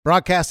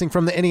Broadcasting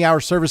from the Any Hour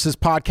Services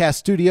podcast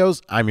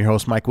studios, I'm your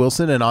host, Mike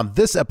Wilson, and on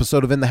this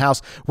episode of In the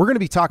House, we're going to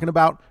be talking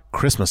about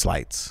Christmas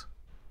lights.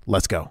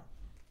 Let's go.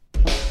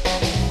 Got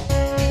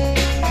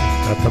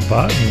the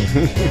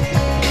button.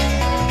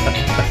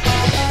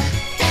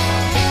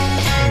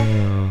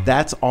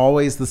 That's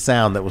always the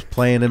sound that was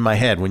playing in my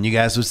head when you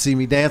guys would see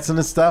me dancing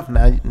and stuff.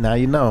 Now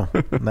you know.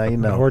 Now you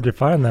know. Where'd you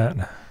find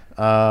that?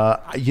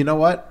 You know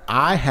what?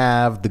 I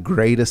have the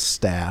greatest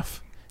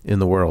staff in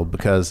the world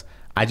because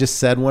I just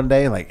said one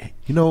day, like,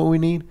 you know what we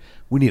need?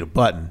 We need a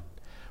button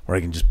where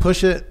I can just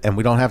push it and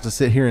we don't have to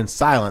sit here in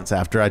silence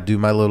after I do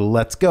my little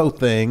let's go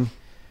thing.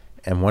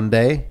 And one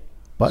day,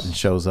 button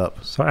shows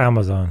up. So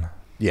Amazon.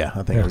 Yeah,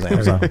 I think it was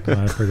Amazon.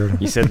 I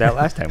figured. You said that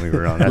last time we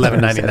were on.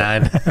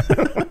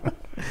 $11.99.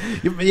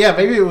 Yeah,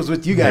 maybe it was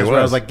with you guys where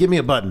I was like, give me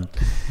a button.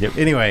 Yep.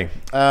 Anyway,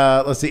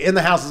 let's see. In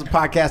the House is a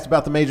podcast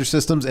about the major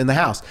systems in the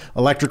house.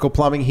 Electrical,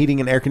 plumbing,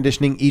 heating, and air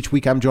conditioning. Each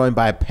week I'm joined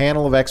by a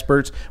panel of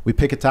experts. We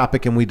pick a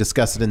topic and we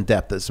discuss it in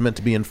depth. It's meant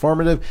to be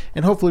informative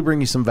and hopefully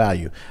bring you some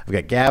value. I've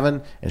got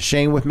Gavin and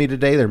Shane with me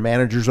today. They're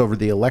managers over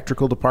the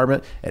electrical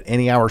department at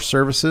Any Hour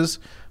Services.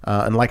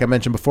 And like I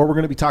mentioned before, we're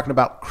going to be talking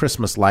about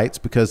Christmas lights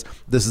because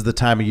this is the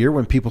time of year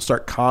when people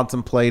start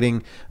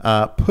contemplating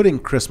putting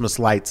Christmas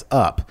lights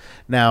up.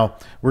 Now,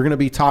 we're going to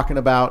be talking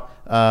about,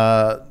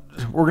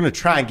 we're going to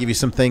try and give you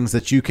some things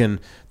that you can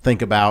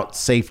think about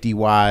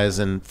safety-wise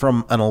and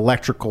from an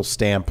electrical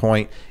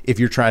standpoint if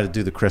you're trying to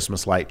do the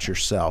Christmas lights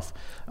yourself.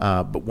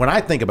 But when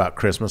I think about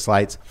Christmas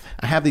lights,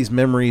 I have these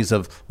memories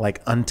of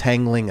like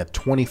untangling a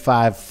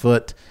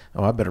 25-foot,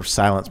 oh, I better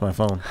silence my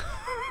phone.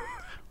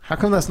 How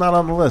come that's not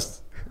on the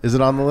list? Is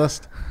it on the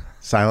list?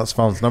 Silence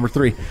phones, number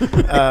 3.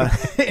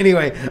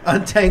 Anyway,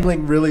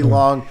 untangling really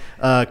long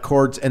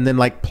cords and then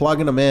like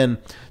plugging them in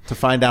to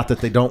find out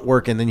that they don't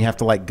work. And then you have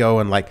to like go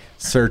and like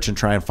search and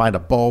try and find a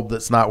bulb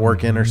that's not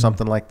working or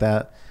something like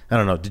that. I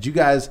don't know. Did you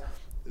guys,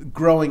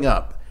 growing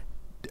up,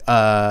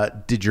 were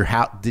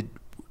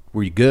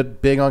you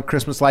big on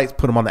Christmas lights?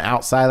 Put them on the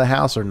outside of the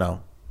house or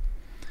no?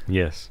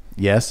 Yes.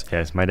 Yes?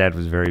 Yes, my dad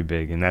was very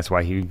big, and that's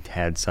why he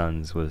had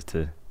sons, was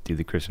to do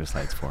the Christmas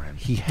lights for him.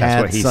 He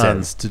had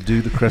sons to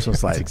do the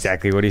Christmas lights. That's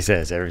exactly what he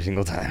says every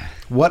single time.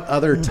 What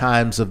other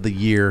times of the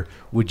year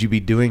would you be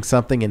doing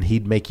something and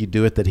he'd make you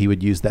do it that he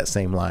would use that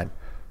same line?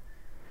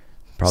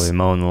 Probably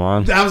mowing the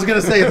lawn. I was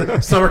going to say, the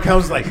summer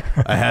comes like,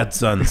 I had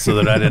sons so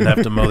that I didn't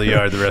have to mow the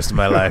yard the rest of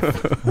my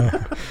life.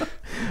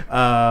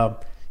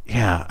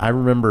 Yeah, I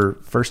remember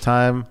first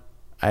time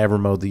I ever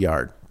mowed the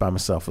yard by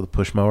myself with a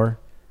push mower.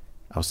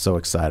 I was so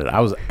excited.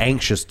 I was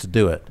anxious to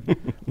do it.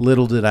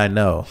 Little did I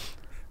know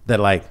that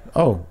like,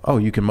 oh,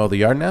 you can mow the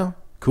yard now?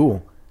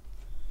 Cool.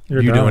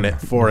 You're doing it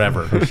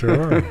forever. For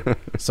sure.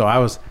 So I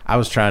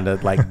was trying to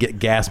like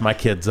gas my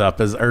kids up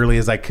as early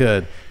as I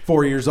could.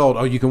 4 years old.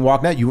 Oh, you can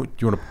walk now? You want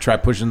to try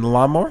pushing the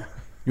lawnmower?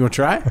 You want to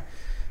try?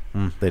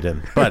 They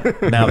didn't.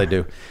 But now they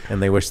do.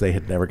 And they wish they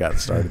had never gotten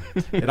started.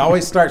 It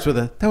always starts with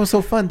that was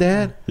so fun,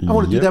 Dad. I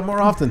want to do that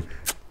more often.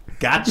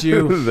 Got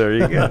you. There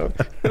you go.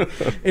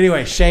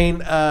 Anyway, Shane,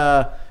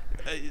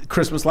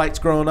 Christmas lights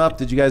growing up.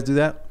 Did you guys do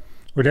that?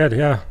 We did,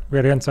 yeah. We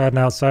had inside and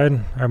outside.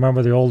 I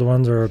remember the old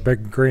ones were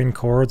big green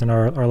cords, and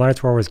our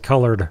lights were always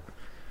colored.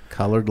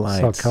 Colored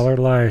lights. So colored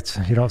lights.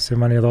 You don't see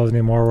many of those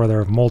anymore where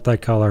they're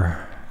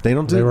multicolor. They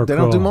don't do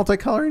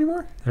multicolor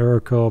anymore? They were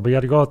cool. But you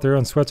had to go out there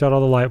and switch out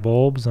all the light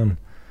bulbs, and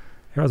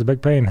it was a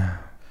big pain.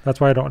 That's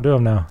why I don't do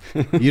them now.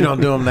 You don't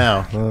do them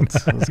now. Well,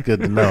 that's good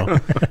to know.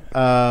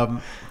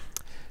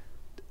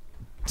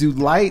 Do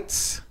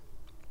lights...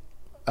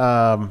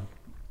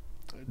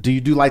 do you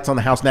do lights on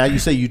the house now? You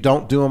say you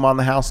don't do them on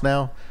the house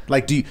now?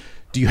 Like, do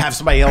you have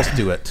somebody else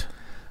do it?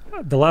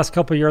 The last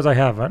couple of years, I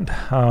haven't.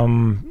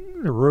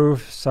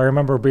 Roofs, I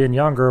remember being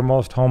younger,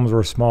 most homes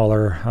were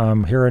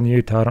smaller. Here in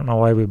Utah, I don't know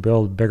why we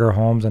build bigger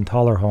homes and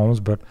taller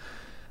homes, but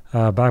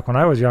back when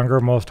I was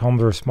younger, most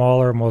homes were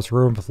smaller, most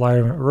roof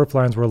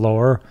lines were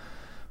lower.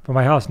 But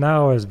my house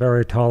now is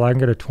very tall. I can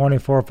get a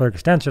 24-foot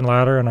extension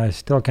ladder, and I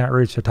still can't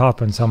reach the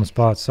top in some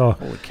spots. So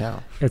holy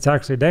cow. It's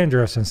actually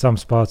dangerous in some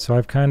spots, so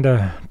I've kind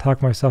of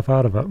talked myself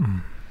out of it.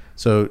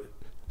 So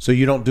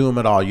you don't do them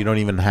at all? You don't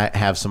even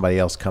have somebody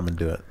else come and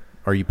do it?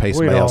 Or you pay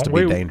somebody else to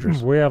be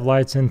dangerous? We have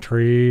lights in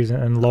trees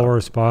and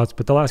lower spots,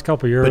 but the last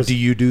couple of years... But do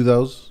you do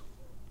those?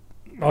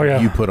 Oh, yeah.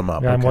 You put them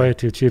up? Yeah, I'm way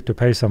too cheap to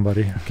pay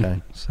somebody.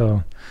 Okay.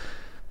 So...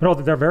 No,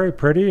 they're very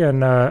pretty,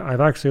 and I've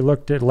actually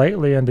looked at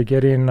lately into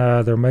getting,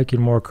 they're making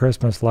more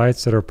Christmas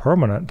lights that are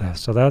permanent.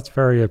 So that's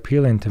very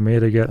appealing to me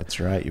to get that's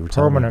right. You were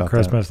telling me permanent about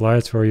Christmas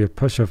lights where you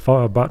push a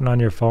button on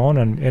your phone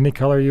and any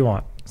color you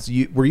want. So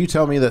were you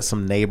telling me that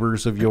some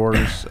neighbors of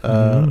yours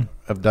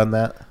have done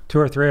that? 2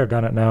 or 3 have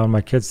done it now, and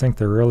my kids think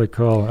they're really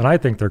cool, and I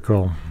think they're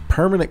cool.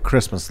 Permanent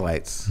Christmas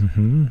lights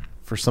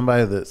for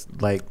somebody that's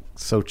like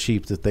so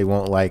cheap that they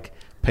won't like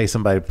pay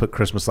somebody to put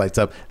Christmas lights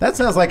up. That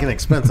sounds like an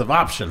expensive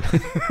option.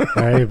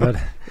 Hey, but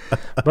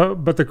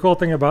the cool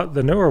thing about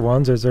the newer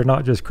ones is they're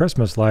not just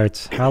Christmas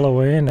lights.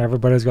 Halloween,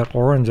 everybody's got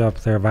orange up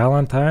there.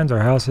 Valentine's, our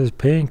house is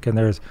pink, and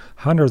there's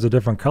hundreds of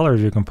different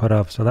colors you can put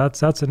up. So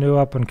that's a new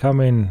up and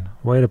coming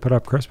way to put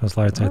up Christmas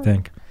lights, I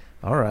think.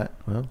 All right.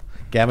 Well,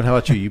 Gavin, how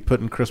about you? You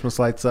putting Christmas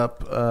lights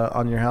up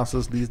on your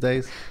houses these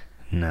days?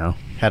 No.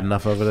 Had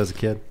enough of it as a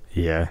kid?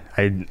 Yeah,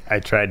 I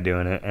tried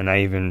doing it, and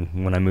I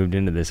even, when I moved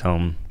into this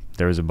home,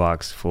 there was a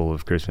box full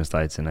of Christmas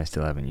lights, and I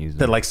still haven't used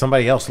That them. like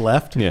somebody else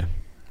left? Yeah,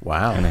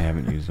 Wow. and I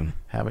haven't used them.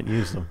 Haven't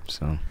used them.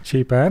 So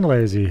Cheap and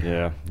lazy.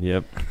 yeah,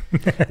 yep.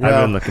 I've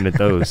Well- been looking at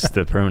those,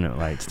 the permanent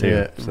lights too.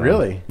 Yeah,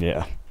 really?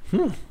 Yeah.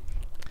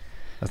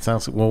 That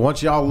sounds well.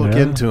 Once y'all look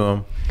Yeah. into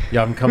them,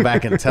 y'all can come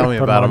back and tell me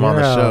Put about 'em them on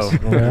on the your show.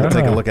 house. We'll Yeah.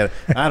 take a look at it.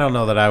 I don't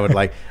know that I would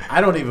like.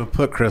 I don't even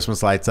put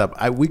Christmas lights up.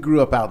 We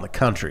grew up out in the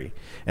country,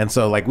 and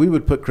so like we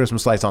would put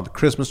Christmas lights on the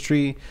Christmas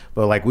tree,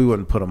 but like we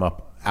wouldn't put them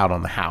up out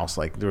on the house.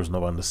 Like there was no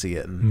one to see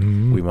it,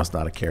 and we must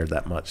not have cared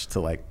that much to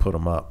like put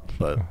them up.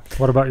 But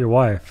What about your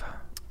wife?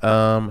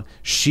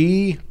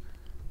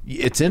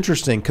 it's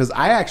interesting because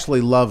I actually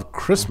love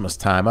Christmas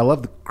time. I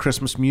love the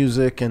Christmas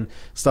music and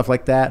stuff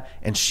like that.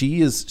 And she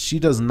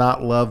does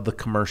not love the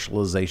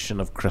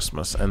commercialization of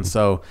Christmas. And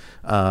so,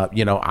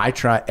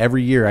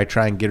 every year I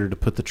try and get her to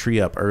put the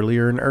tree up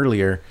earlier and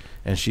earlier.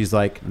 And she's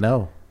like,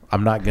 no,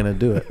 I'm not going to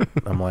do it.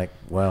 I'm like,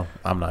 well,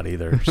 I'm not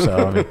either. So,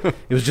 I mean,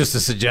 it was just a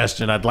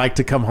suggestion. I'd like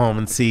to come home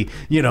and see,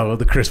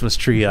 the Christmas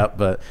tree up,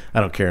 but I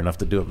don't care enough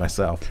to do it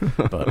myself.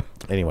 But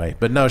anyway,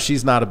 no,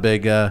 she's not a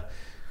big,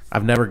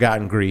 I've never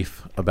gotten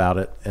grief about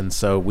it. And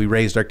so we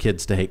raised our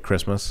kids to hate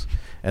Christmas.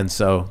 And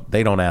so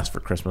they don't ask for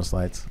Christmas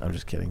lights. I'm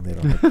just kidding. They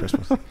don't like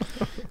Christmas.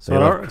 So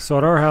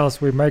at our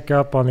house, we make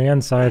up on the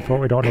inside for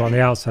what we don't do on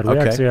the outside. We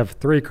Okay. actually have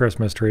 3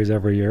 Christmas trees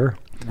every year.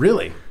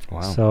 Really?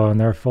 Wow. So, and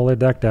they're fully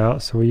decked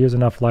out. So we use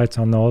enough lights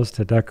on those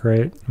to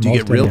decorate. Do you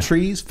most get real of the-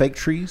 trees, fake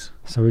trees?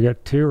 So we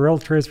get 2 real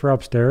trees for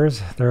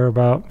upstairs. They're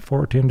about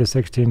 14 to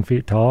 16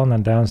 feet tall. And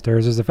then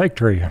downstairs is a fake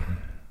tree.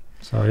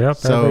 So, yep,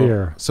 every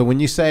year. So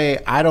when you say,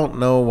 I don't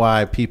know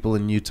why people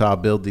in Utah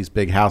build these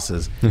big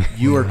houses,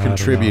 you are I don't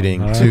contributing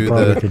know. to I'm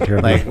probably the,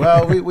 contributing. like,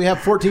 well, we have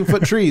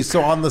 14-foot trees.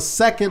 So on the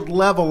second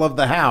level of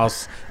the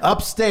house,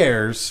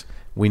 upstairs,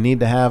 we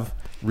need to have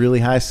really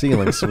high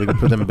ceilings so we can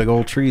put them big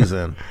old trees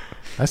in.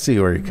 I see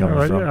where you're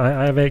coming from.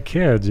 I have 8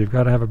 kids. You've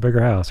got to have a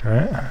bigger house,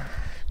 right?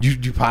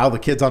 You pile the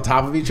kids on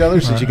top of each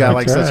other since you got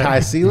like That's such right. high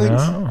ceilings?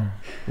 No.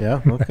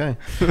 Yeah. Okay.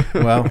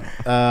 Well,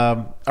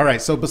 all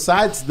right. So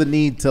besides the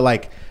need to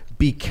like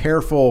be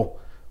careful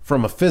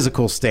from a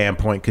physical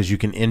standpoint, because you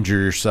can injure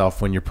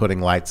yourself when you're putting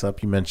lights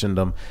up. You mentioned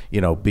them,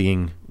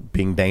 being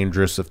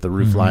dangerous if the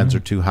roof lines are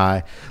too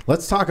high.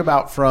 Let's talk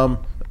about from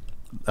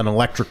an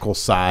electrical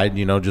side.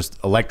 Just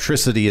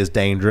electricity is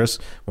dangerous.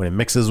 When it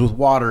mixes with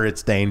water,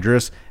 it's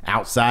dangerous.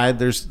 Outside,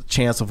 there's a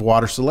chance of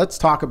water. So let's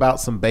talk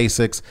about some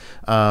basics.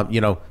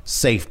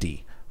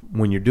 Safety.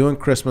 When you're doing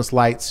Christmas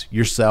lights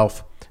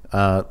yourself,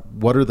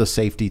 what are the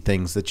safety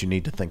things that you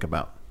need to think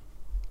about?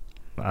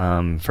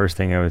 First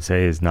thing I would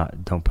say is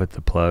don't put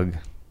the plug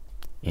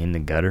in the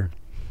gutter,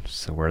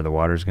 so where the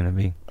water's going to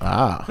be.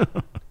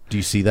 Do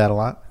you see that a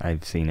lot?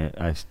 I've seen it.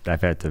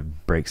 I've had to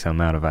break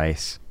some out of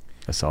ice.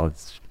 A solid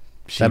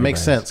sheet That of makes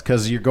ice. sense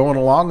because you're going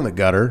along the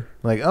gutter,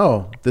 like,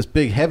 oh, this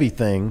big heavy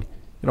thing.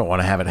 You don't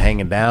want to have it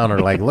hanging down or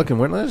like looking.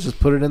 Let's just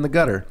put it in the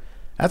gutter.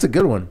 That's a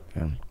good one.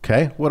 Yeah.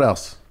 Okay, what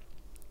else?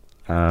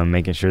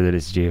 Making sure that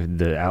it's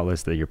the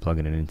outlets that you're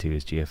plugging it into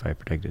is GFI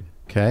protected.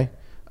 Okay,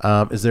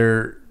 is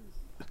there?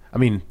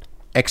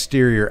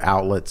 Exterior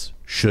outlets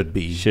should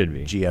be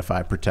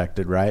GFI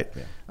protected, right?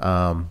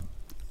 Yeah.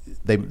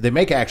 They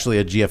make actually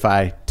a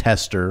GFI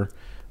tester.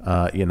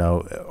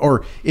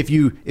 Or if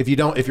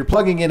you're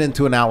plugging it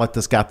into an outlet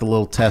that's got the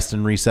little test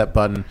and reset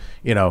button,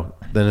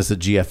 then it's a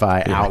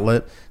GFI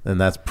outlet, then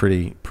that's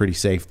pretty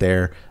safe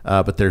there.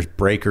 But there's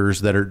breakers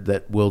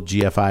that will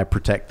GFI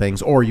protect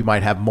things, or you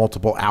might have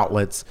multiple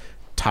outlets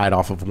tied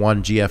off of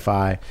one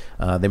GFI.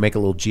 They make a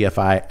little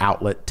GFI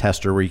outlet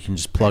tester where you can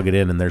just plug it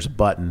in and there's a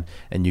button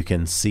and you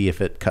can see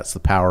if it cuts the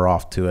power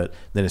off to it.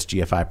 Then it's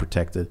GFI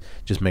protected.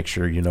 Just make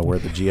sure you know where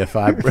the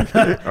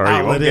GFI Or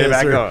you won't get it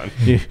back on.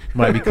 You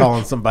might be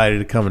calling somebody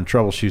to come and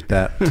troubleshoot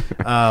that.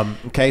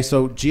 Okay,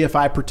 so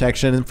GFI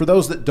protection. And for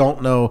those that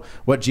don't know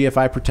what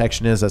GFI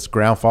protection is, that's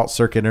ground fault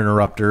circuit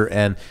interrupter.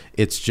 And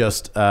it's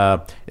just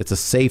it's a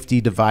safety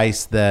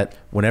device that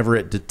whenever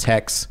it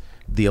detects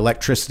the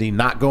electricity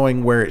not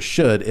going where it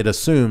should, it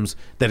assumes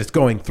that it's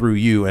going through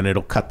you and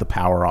it'll cut the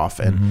power off.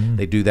 And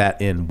they do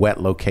that in wet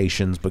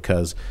locations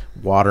because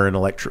water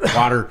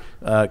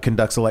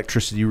conducts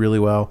electricity really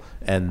well.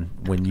 And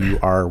when you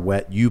are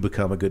wet, you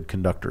become a good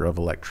conductor of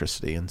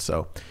electricity. And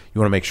so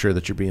you want to make sure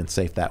that you're being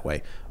safe that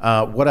way.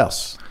 What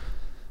else?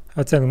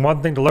 I'd say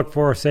one thing to look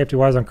for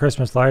safety-wise on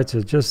Christmas lights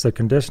is just the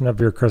condition of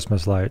your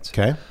Christmas lights.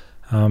 Okay.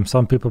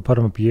 Some people put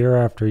them up year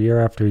after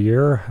year after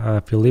year.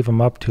 If you leave them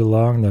up too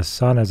long, the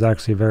sun is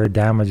actually very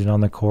damaging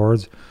on the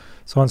cords.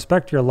 So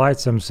inspect your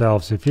lights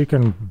themselves. If you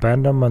can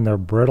bend them and they're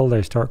brittle,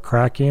 they start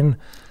cracking.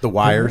 The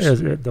wires.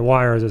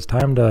 It's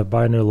time to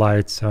buy new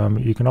lights.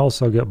 You can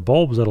also get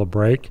bulbs that'll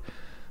break,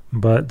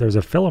 but there's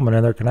a filament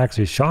in there that can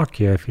actually shock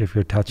you if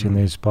you're touching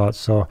these spots.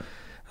 So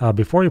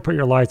Before you put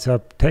your lights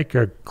up, take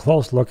a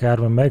close look at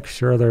them and make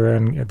sure they're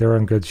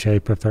in good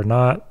shape. If they're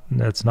not,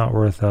 it's not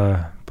worth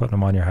putting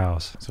them on your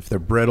house. So if they're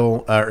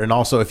brittle, and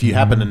also if you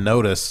happen to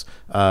notice,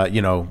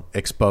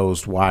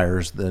 exposed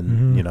wires,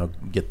 then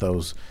get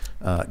those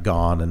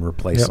gone and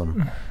replace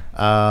them.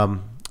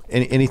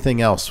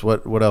 Anything else?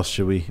 What else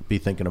should we be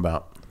thinking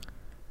about,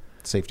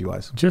 safety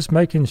wise? Just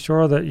making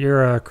sure that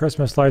your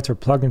Christmas lights are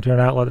plugged into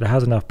an outlet that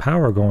has enough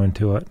power going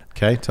to it.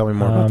 Okay, tell me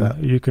more about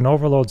that. You can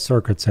overload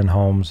circuits in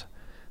homes.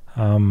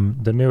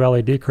 The new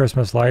LED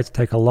Christmas lights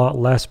take a lot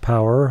less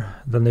power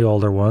than the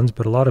older ones,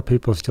 but a lot of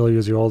people still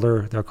use the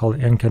older, they're called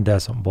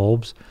incandescent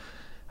bulbs.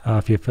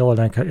 If you fill an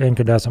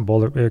incandescent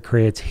bulb, it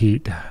creates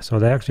heat. So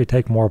they actually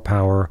take more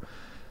power.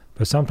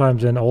 But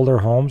sometimes in older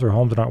homes or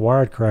homes that aren't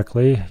wired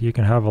correctly, you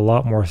can have a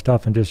lot more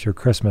stuff than just your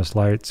Christmas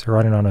lights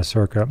running on a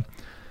circuit.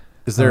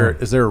 Is there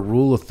a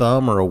rule of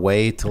thumb or a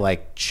way to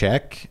like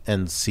check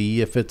and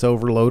see if it's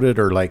overloaded,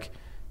 or like,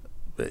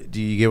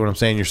 do you get what I'm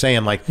saying? You're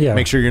saying like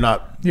make sure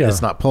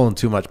it's not pulling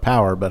too much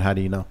power, but how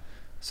do you know?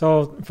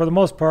 So for the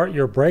most part,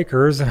 your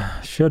breakers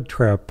should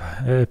trip.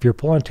 If you're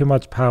pulling too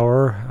much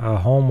power, a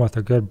home with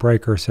a good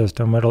breaker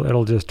system,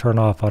 it'll just turn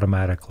off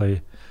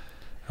automatically.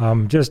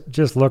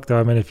 Just look though.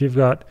 I mean, if you've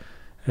got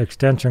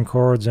extension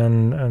cords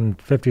and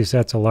 50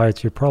 sets of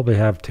lights, you probably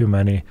have too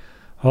many.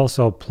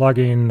 Also,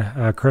 plugging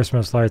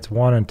Christmas lights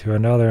one into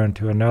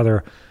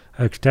another,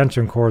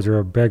 extension cords are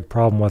a big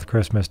problem with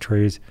Christmas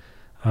trees.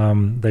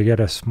 They get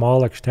a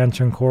small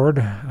extension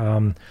cord.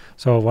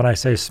 So when I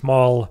say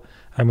small,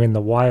 I mean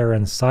the wire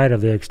inside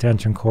of the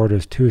extension cord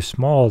is too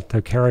small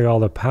to carry all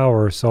the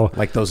power. So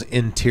like those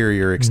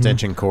interior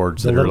extension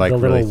cords that are like the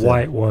little really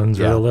white ones,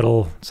 or the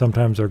little,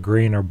 sometimes they're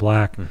green or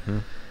black.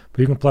 But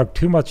you can plug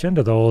too much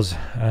into those,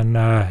 and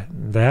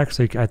they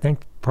actually, I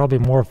think, probably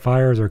more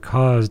fires are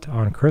caused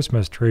on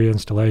Christmas tree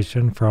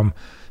installation from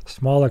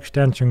small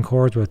extension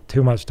cords with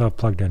too much stuff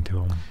plugged into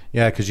them.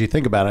 Yeah, because you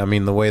think about it, I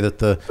mean, the way that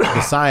the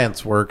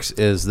science works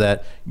is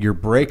that your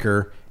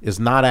breaker is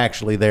not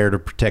actually there to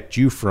protect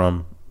you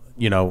from,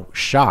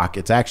 shock.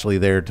 It's actually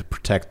there to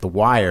protect the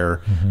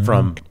wire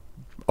from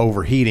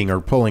overheating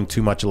or pulling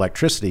too much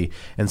electricity.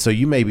 And so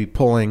you may be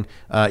pulling,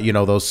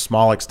 those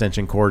small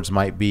extension cords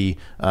might be,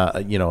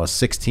 a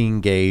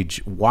 16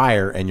 gauge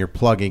wire, and you're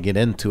plugging it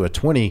into a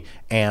 20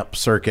 amp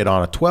circuit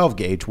on a 12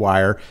 gauge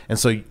wire. And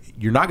so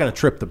you're not going to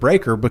trip the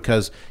breaker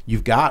because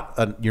you're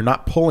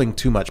not pulling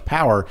too much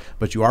power,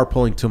 but you are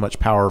pulling too much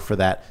power for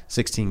that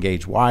 16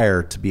 gauge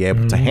wire to be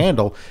able to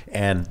handle.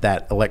 And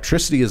that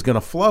electricity is going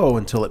to flow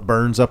until it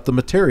burns up the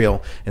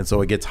material. And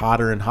so it gets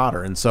hotter and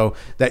hotter. And so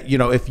that,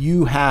 if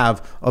you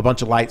have a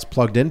bunch of lights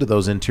plugged into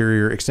those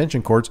interior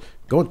extension cords,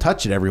 go and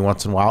touch it every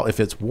once in a while. If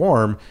it's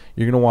warm,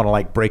 you're going to want to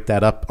like break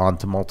that up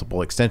onto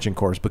multiple extension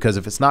cords, because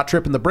if it's not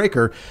tripping the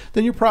breaker,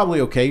 then you're probably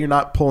okay. You're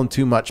not pulling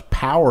too much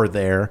power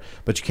there,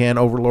 but you can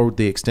overload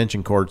the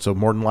extension cord. So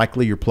more than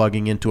likely you're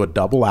plugging into a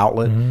double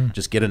outlet.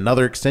 Just get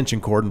another extension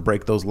cord and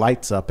break those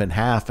lights up in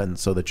half, and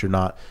so that you're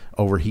not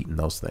overheating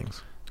those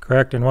things.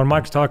 Correct. And when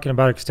Mike's talking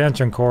about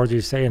extension cords,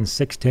 he's saying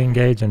 16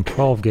 gauge and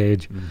 12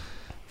 gauge.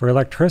 For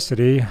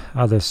electricity,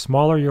 the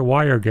smaller your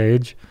wire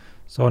gauge,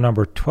 so a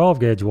number 12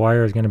 gauge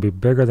wire is going to be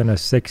bigger than a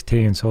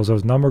 16. So as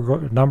those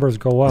numbers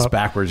go up, it's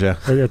backwards, yeah.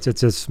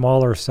 It's a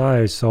smaller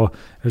size. So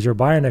as you're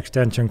buying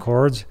extension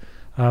cords,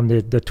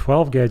 the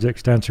 12 gauge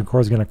extension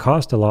cord is going to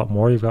cost a lot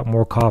more. You've got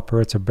more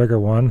copper. It's a bigger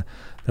one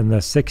than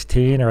the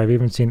 16, or I've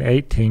even seen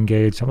 18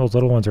 gauge. Some of those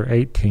little ones are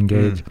 18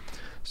 gauge.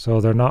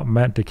 So they're not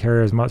meant to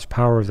carry as much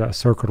power as that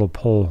circuit will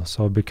pull.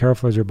 So be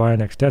careful as you're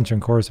buying extension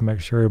cords to make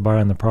sure you're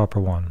buying the proper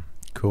one.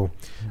 Cool.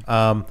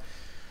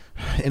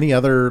 Any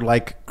other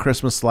like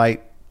Christmas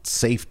light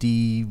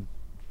safety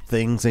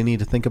things they need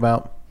to think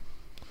about?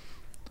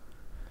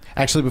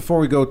 Actually, before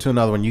we go to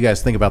another one, you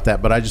guys think about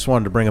that, but I just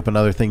wanted to bring up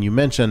another thing. You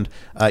mentioned,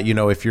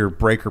 if your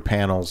breaker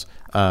panels,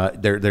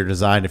 they're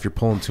designed, if you're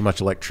pulling too much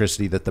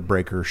electricity, that the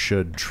breaker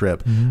should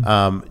trip.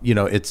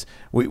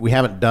 We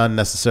haven't done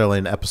necessarily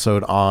an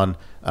episode on,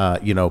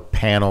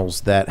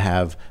 panels that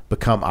have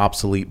become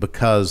obsolete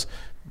because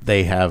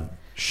they have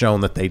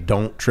shown that they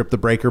don't trip the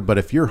breaker. But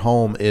if your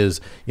home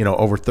is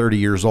over 30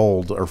 years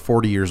old or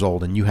 40 years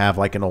old, and you have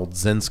like an old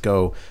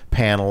Zinsco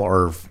panel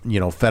or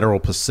Federal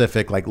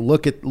Pacific, like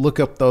look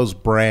up those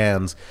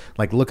brands,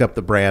 like look up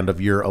the brand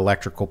of your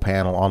electrical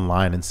panel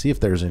online and see if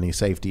there's any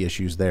safety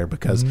issues there,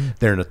 because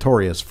they're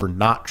notorious for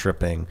not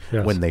tripping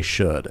when they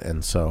should.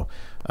 And so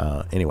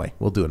anyway,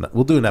 we'll do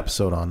an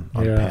episode on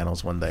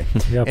panels one day.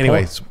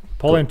 Anyways,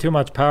 pulling too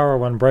much power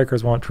when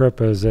breakers won't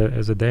trip is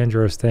a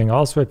dangerous thing.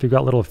 Also, if you've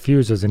got little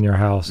fuses in your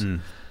house,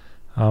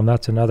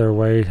 that's another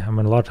way. I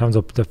mean, a lot of times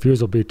the fuse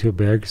will be too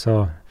big.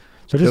 So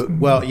just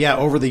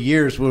over the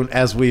years,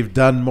 as we've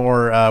done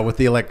more with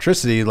the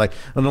electricity, like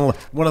one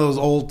of those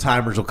old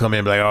timers will come in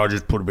and be like, "Oh,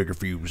 just put a bigger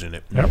fuse in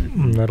it." Yep,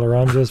 that'll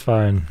run just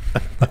fine.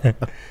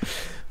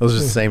 Those are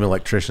the same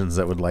electricians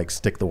that would like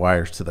stick the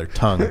wires to their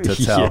tongue to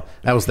tell. Yeah.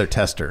 That was their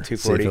tester. 240,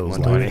 See if it was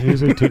 120. live.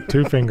 Usually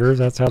two fingers.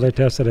 That's how they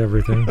tested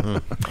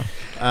everything.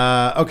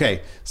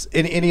 Okay.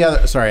 Any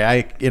other? Sorry,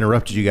 I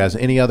interrupted you guys.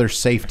 Any other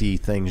safety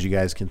things you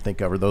guys can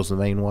think of? Are those the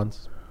main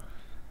ones?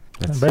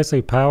 And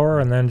basically power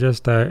and then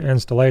just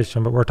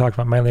installation, but we're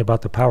talking mainly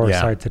about the power Yeah.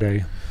 side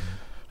today.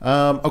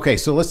 Okay,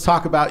 so let's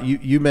talk about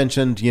you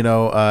mentioned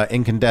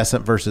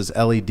incandescent versus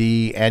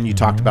LED, and you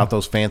talked about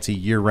those fancy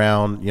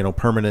year-round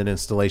permanent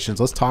installations.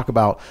 Let's talk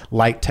about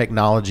light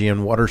technology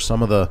and what are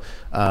some of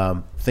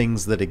the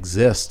things that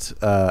exist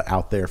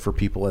out there for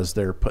people as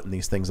they're putting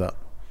these things up.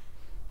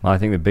 Well, I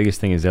think the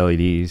biggest thing is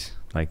LEDs.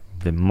 Like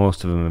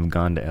most of them have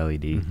gone to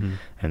LED,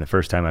 and the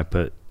first time I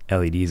put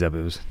LEDs up,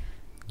 it was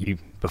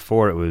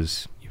before it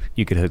was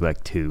you could hook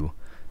like two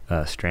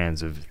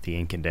strands of the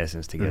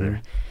incandescents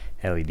together.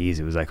 LEDs,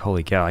 it was like,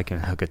 holy cow, I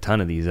can hook a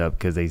ton of these up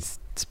because they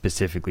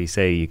specifically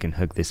say you can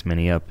hook this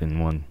many up in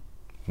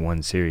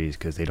one series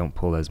because they don't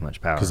pull as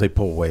much power. Because they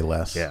pull way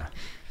less. Yeah.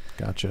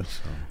 Gotcha.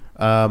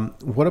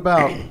 What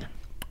about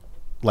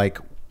like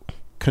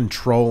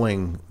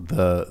controlling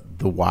the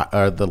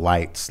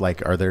lights?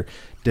 Like, are there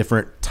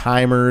different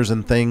timers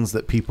and things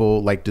that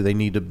people like? Do they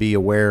need to be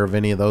aware of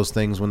any of those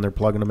things when they're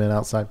plugging them in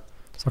outside?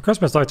 So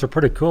Christmas lights are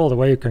pretty cool the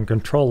way you can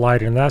control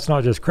lighting. And that's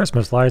not just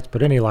Christmas lights,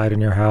 but any light in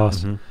your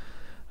house.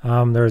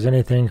 There's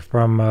anything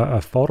from a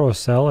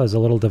photocell as a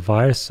little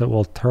device that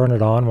will turn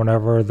it on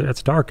whenever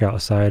it's dark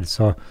outside.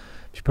 So if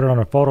you put it on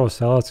a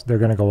photocell, they're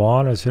going to go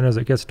on as soon as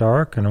it gets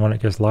dark, and when it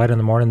gets light in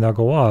the morning, they'll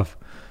go off.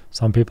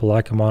 Some people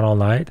like them on all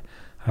night.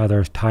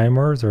 There's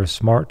timers, there's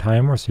smart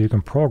timers, so you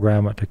can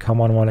program it to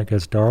come on when it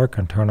gets dark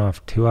and turn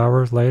off 2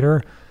 hours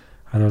later.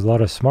 There's a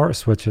lot of smart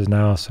switches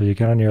now, so you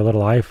get on your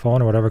little iPhone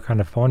or whatever kind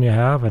of phone you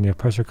have, and you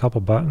push a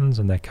couple buttons,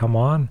 and they come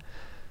on.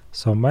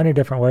 So many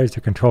different ways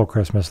to control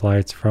Christmas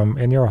lights from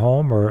in your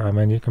home, or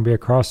you can be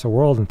across the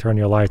world and turn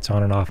your lights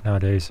on and off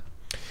nowadays.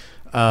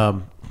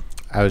 I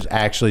was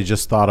actually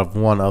just thought of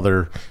one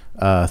other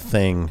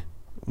thing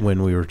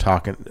when we were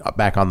talking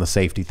back on the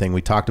safety thing.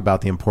 We talked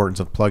about the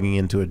importance of plugging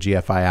into a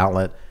GFI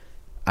outlet.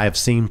 I've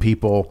seen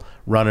people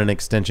run an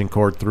extension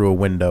cord through a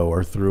window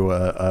or through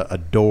a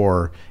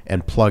door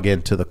and plug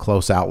into the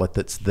close outlet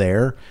that's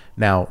there.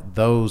 Now,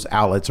 those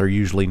outlets are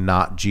usually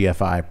not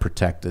GFI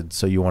protected,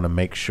 so you want to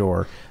make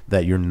sure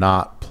that you're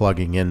not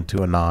plugging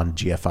into a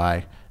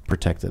non-GFI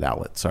protected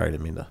outlet. Sorry, I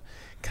didn't mean to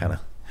kind of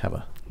have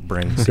a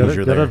brain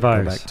seizure there. Good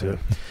advice. Go back to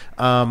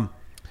it.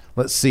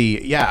 Let's see.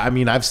 Yeah,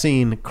 I've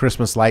seen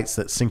Christmas lights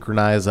that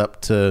synchronize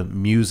up to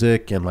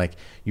music, and like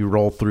you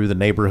roll through the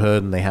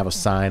neighborhood and they have a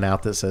sign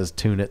out that says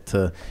tune it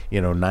to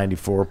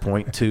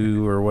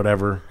 94.2 or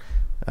whatever.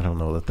 I don't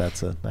know that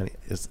that's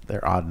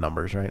they're odd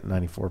numbers, right?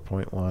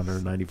 94.1 or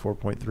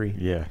 94.3.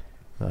 Yeah.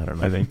 I don't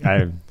know. I think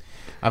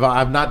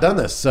I've not done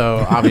this,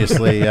 so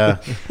obviously,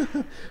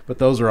 but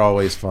those are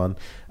always fun.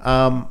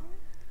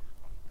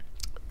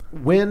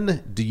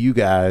 When do you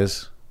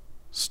guys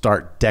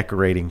start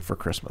decorating for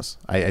Christmas?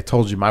 I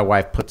told you my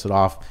wife puts it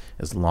off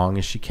as long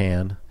as she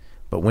can,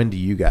 but when do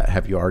you guys,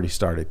 have you already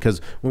started? Because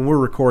when we're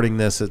recording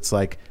this, it's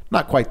like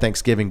not quite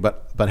Thanksgiving,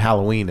 but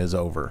Halloween is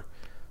over.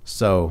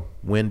 So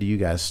when do you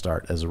guys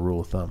start as a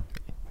rule of thumb?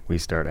 we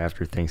start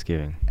after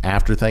Thanksgiving.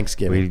 After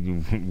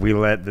Thanksgiving. We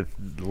let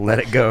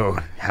it go.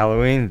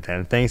 Halloween,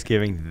 then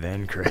Thanksgiving,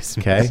 then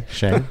Christmas. Okay,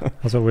 Shane?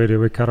 That's what we do.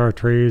 We cut our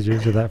trees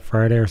usually that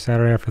Friday or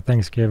Saturday after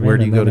Thanksgiving. Where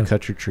do you go to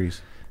cut your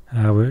trees?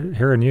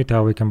 Here in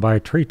Utah, we can buy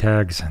tree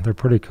tags. They're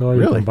pretty cool. You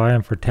Really? can buy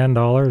them for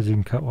 $10. You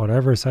can cut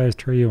whatever size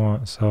tree you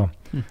want. So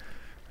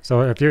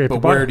if you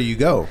But where do you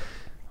go?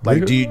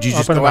 Like, do you just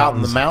up in go the out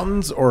in the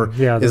mountains. mountains, or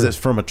Yeah, is there's-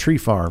 it from a tree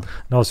farm?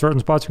 No, certain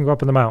spots you can go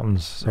up in the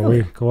mountains. So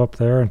Really? we go up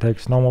there and take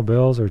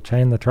snowmobiles or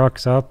chain the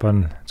trucks up,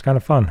 and it's kind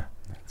of fun.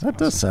 That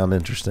does sound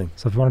interesting.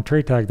 So if you want a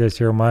tree tag this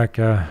year, Mike,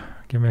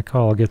 give me a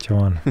call. I'll get you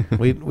one.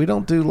 We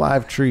don't do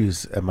live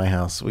trees at my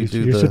house. We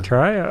do you should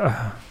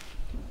try.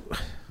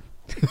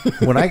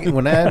 when I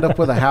end up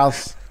with a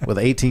house with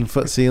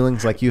 18-foot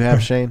ceilings like you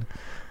have, Shane,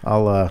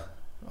 I'll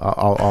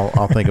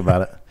think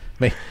about it.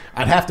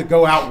 I'd have to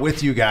go out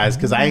with you guys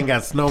because I ain't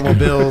got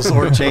snowmobiles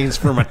or chains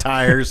for my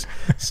tires.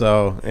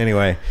 So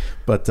anyway,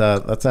 but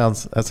that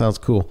sounds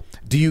cool.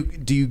 Do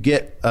you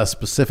get a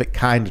specific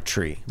kind of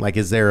tree? Like,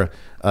 is there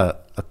a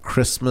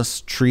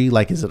Christmas tree?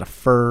 Like, is it a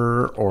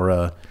fir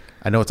or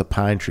I know it's a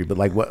pine tree, but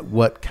like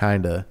what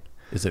kind of,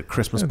 is it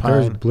Christmas There's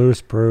pine? blue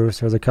spruce.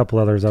 There's a couple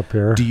others up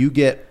here. Do you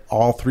get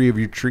all three of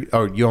your tree,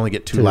 or you only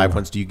get two live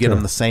ones? Do you get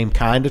them the same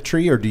kind of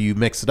tree, or do you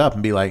mix it up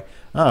and be like,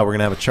 oh, we're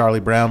gonna have a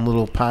Charlie Brown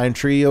little pine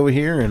tree over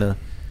here and a?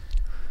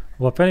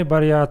 Well, if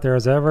anybody out there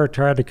has ever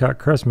tried to cut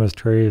Christmas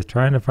trees,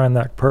 trying to find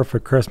that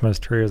perfect Christmas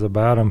tree is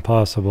about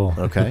impossible.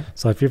 Okay.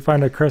 So if you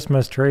find a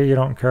Christmas tree, you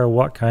don't care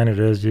what kind it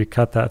is, you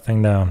cut that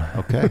thing down.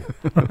 Okay.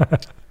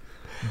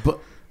 But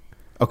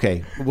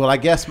okay. Well, I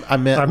guess I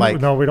meant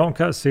No, we don't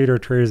cut cedar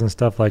trees and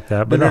stuff like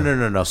that. But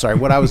no. Sorry.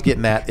 What I was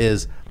getting at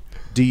is,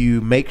 do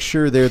you make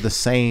sure they're the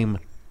same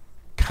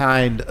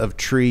kind of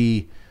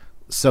tree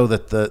so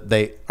that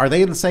are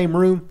they in the same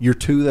room? Your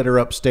two that are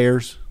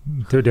upstairs?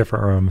 2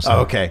 different rooms.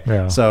 Oh, okay.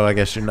 Yeah. So I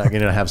guess you're not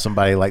going to have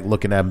somebody like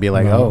looking at them and be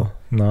like, No.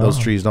 those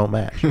trees don't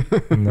match.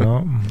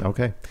 No.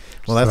 Okay.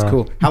 Well, that's So-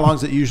 cool. How long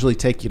does it usually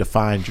take you to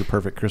find your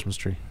perfect Christmas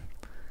tree?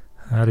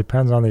 It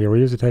depends on the year. We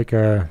usually take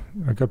a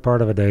good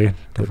part of a day to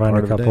Good find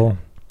part a of a day. couple.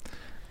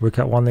 We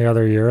cut one the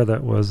other year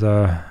that was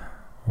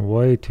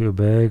way too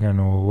big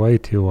and way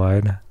too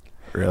wide.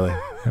 Really?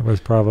 It was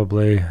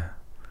probably,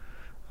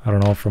 I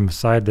don't know, from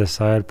side to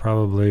side,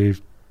 probably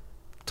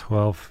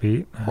 12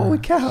 feet. Holy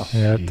cow.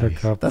 Yeah, it took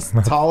Jeez. up. That's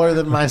taller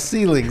than my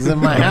ceilings in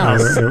my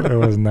house. it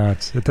was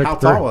nuts. It took How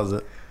tall was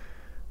it?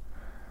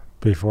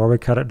 before we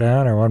cut it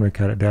down or when we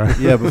cut it down?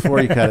 Yeah,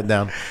 before you cut it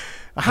down.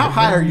 How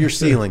high are your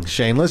ceilings,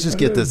 Shane? Let's just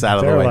get this out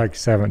of the They're way. like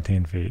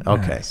 17 feet.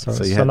 Okay, So,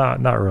 so you so had-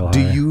 not real high. Do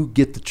you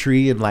get the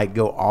tree and like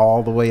go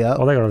all the way up?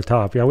 Well, they go to the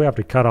top. Yeah, we have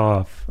to cut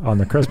off on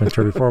the Christmas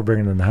tree before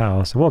bringing it in the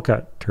house. We'll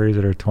cut trees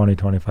that are 20,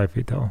 25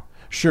 feet tall.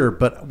 Sure,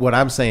 but what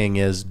I'm saying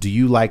is, do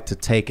you like to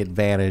take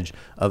advantage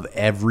of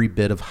every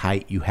bit of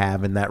height you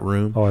have in that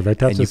room? Oh, they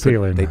touch And the you put-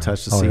 ceiling. They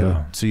touch the Oh, ceiling.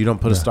 yeah. So you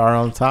don't put a Yeah. star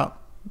on the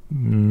top?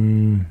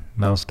 No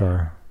No.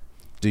 star.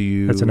 Do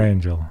you? It's an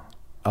angel.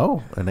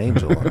 Oh, an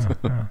angel.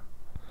 Yeah.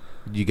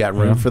 You got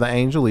room Yeah. for the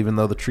angel, even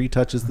though the tree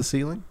touches the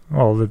ceiling?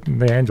 Well,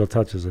 the angel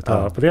touches the top,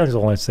 Oh. but the angel's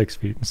only 6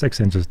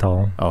 inches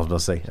tall. I was going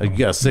to say, you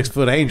got a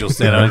 6-foot angel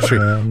standing on a tree.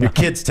 Yeah, no. Your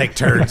kids take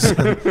turns. I'm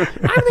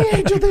the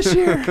angel this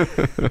year.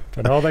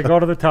 But no, they go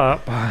to the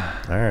top.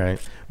 All right.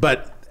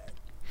 But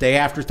day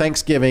after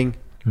Thanksgiving,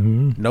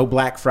 Mhm. no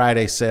Black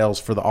Friday sales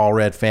for the All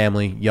Red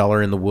family. Y'all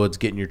are in the woods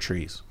getting your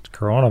trees. It's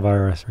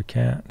coronavirus. We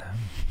can't.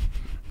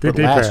 But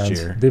last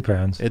year-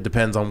 Depends. It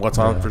depends on what's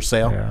on Yeah, for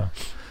sale. Yeah.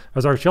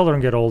 As our children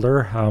get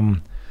older,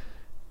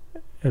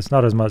 it's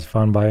not as much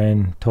fun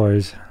buying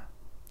toys.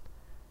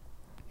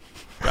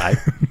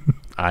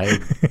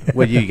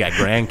 Well, you got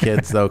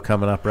grandkids though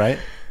coming up, right?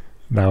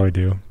 Now we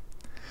do.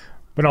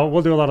 But no,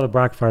 we'll do a lot of the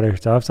Black Friday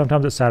stuff.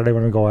 Sometimes it's Saturday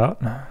when we go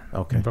out.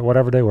 Okay. But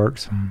whatever day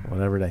works.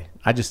 Whatever day.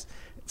 I just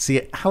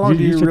see how long You-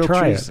 do you your should real try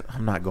trees?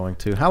 I'm not going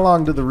to. How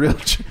long do the real?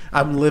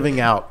 I'm living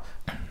out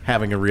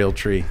having a real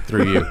tree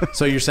through you.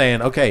 So you're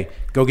saying, okay,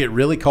 go get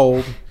really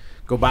cold,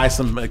 go buy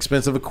some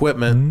expensive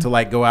equipment to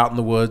like go out in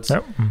the woods,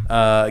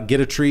 Yep. get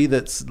a tree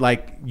that's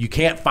like you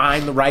can't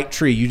find the right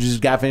tree. You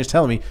just got finished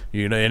telling me,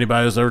 you know,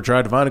 anybody who's ever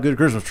tried to find a good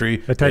Christmas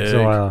tree, It takes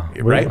a while.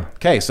 right?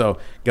 Okay, so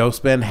go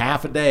spend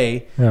half a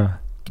day Yeah.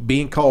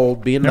 being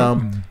cold, being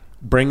numb,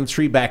 bring the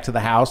tree back to the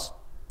house,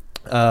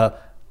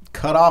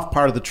 cut off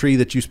part of the tree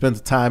that you spent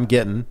the time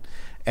getting,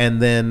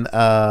 and then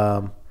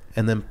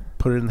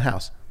put it in the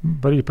house.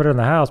 But you put it in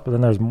the house, but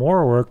then there's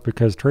more work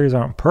because trees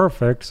aren't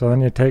perfect. So then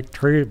you take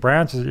tree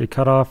branches that you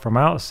cut off from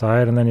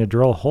outside, and then you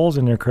drill holes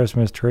in your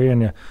Christmas tree, and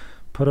you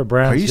put a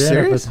branch Are you in.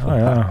 serious? Oh,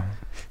 yeah.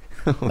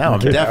 Now I'm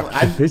These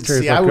definitely.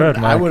 trees I look would. good,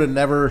 I Mike. would have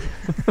never.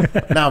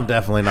 Now I'm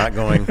definitely not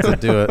going to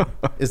do it.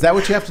 Is that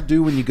what you have to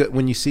do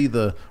when you see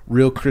the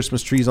real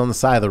Christmas trees on the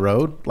side of the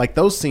road? Like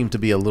those seem to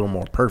be a little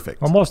more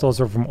perfect. Well, most of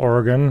those are from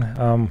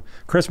Oregon.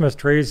 Christmas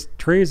trees,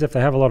 if they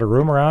have a lot of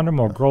room around them,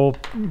 will grow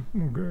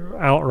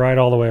outright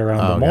all the way around.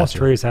 Oh, But most gotcha.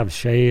 trees have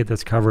shade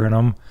that's covering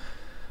them.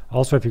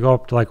 Also, if you go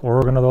up to like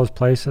Oregon or those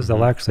places, Mm-hmm.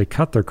 they'll actually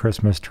cut their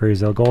Christmas trees.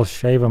 They'll go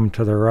shave them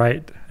to the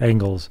right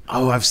angles.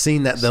 Oh, I've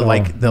seen that. They'll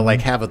So- they'll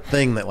like have a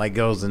thing that like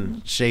goes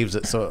and shaves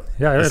it. So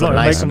Yeah, it's it a makes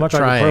nice them look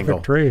like a triangle.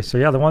 perfect tree. So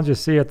yeah, the ones you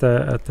see at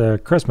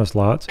the Christmas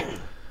lots.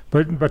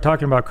 But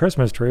talking about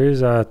Christmas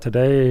trees,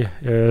 today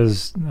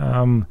is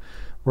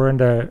we're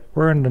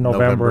into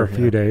November a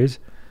few yeah. days.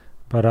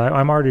 But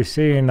I'm already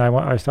seeing.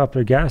 I stopped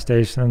at a gas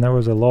station and there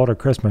was a load of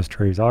Christmas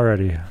trees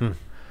already.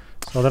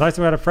 So the nice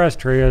thing about a fresh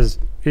tree is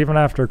even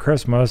after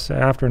Christmas,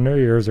 after New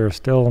Year's, they're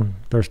still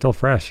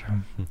fresh.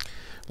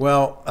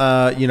 Well,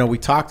 we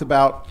talked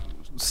about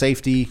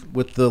safety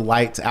with the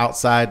lights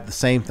outside. The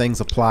same things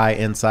apply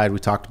inside. We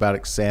talked about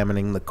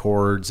examining the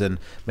cords and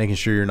making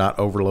sure you're not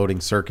overloading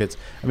circuits.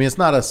 I mean, it's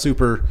not a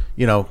super,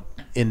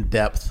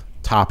 in-depth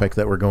topic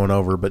that we're going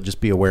over, but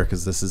just be aware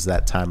because this is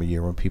that time of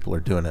year when people are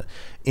doing it.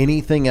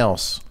 Anything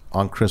else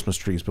on Christmas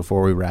trees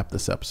before we wrap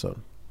this episode?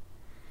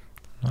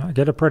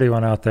 Get a pretty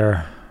one out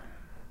there.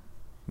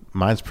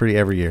 Mine's pretty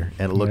every year,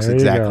 and it looks There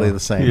you exactly go. the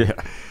same.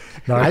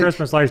 No,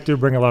 Christmas lights do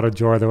bring a lot of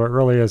joy, though. It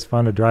really is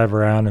fun to drive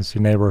around and see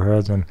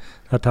neighborhoods, and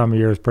that time of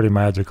year is pretty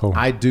magical.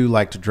 I do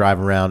like to drive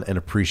around and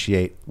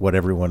appreciate what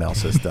everyone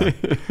else has done.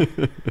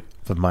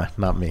 But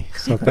not me.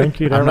 So thank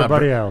you to I'm not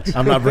everybody else.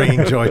 I'm not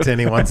bringing joy to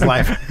anyone's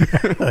life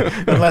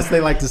unless they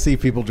like to see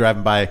people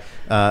driving by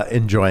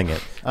enjoying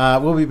it.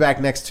 We'll be back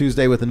next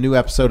Tuesday with a new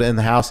episode of In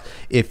the House.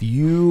 If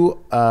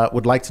you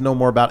would like to know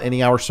more about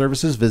Any Hour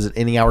Services, visit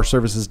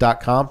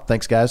anyhourservices.com.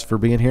 Thanks, guys, for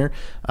being here.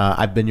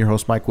 I've been your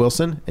host, Mike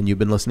Wilson, and you've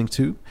been listening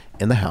to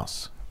In the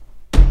House.